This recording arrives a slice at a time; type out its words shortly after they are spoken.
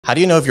How do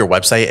you know if your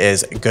website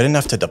is good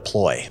enough to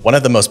deploy? One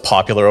of the most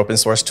popular open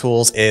source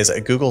tools is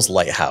Google's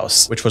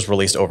Lighthouse, which was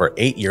released over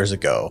 8 years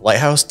ago.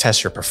 Lighthouse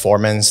tests your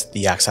performance,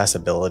 the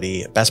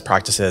accessibility, best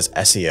practices,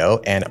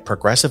 SEO, and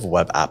progressive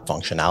web app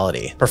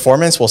functionality.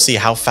 Performance will see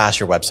how fast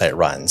your website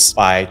runs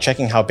by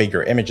checking how big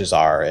your images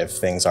are, if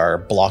things are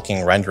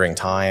blocking rendering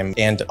time,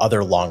 and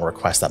other long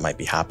requests that might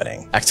be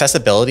happening.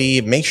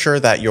 Accessibility, make sure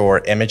that your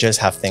images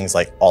have things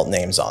like alt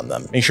names on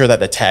them. Make sure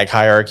that the tag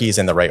hierarchy is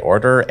in the right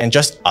order, and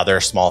just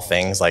other small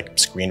things like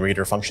screen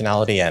reader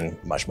functionality and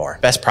much more.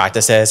 Best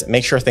practices,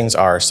 make sure things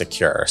are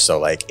secure. So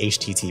like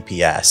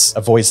HTTPS,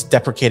 avoids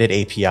deprecated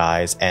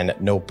APIs and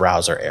no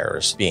browser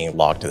errors being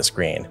logged to the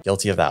screen.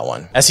 Guilty of that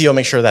one. SEO,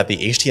 make sure that the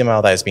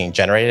HTML that is being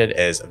generated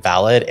is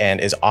valid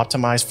and is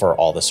optimized for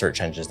all the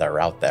search engines that are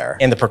out there.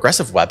 And the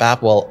progressive web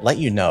app will let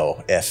you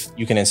know if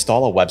you can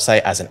install a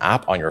website as an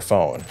app on your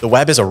phone. The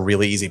web is a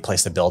really easy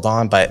place to build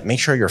on, but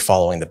make sure you're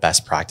following the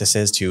best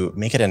practices to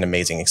make it an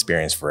amazing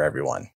experience for everyone.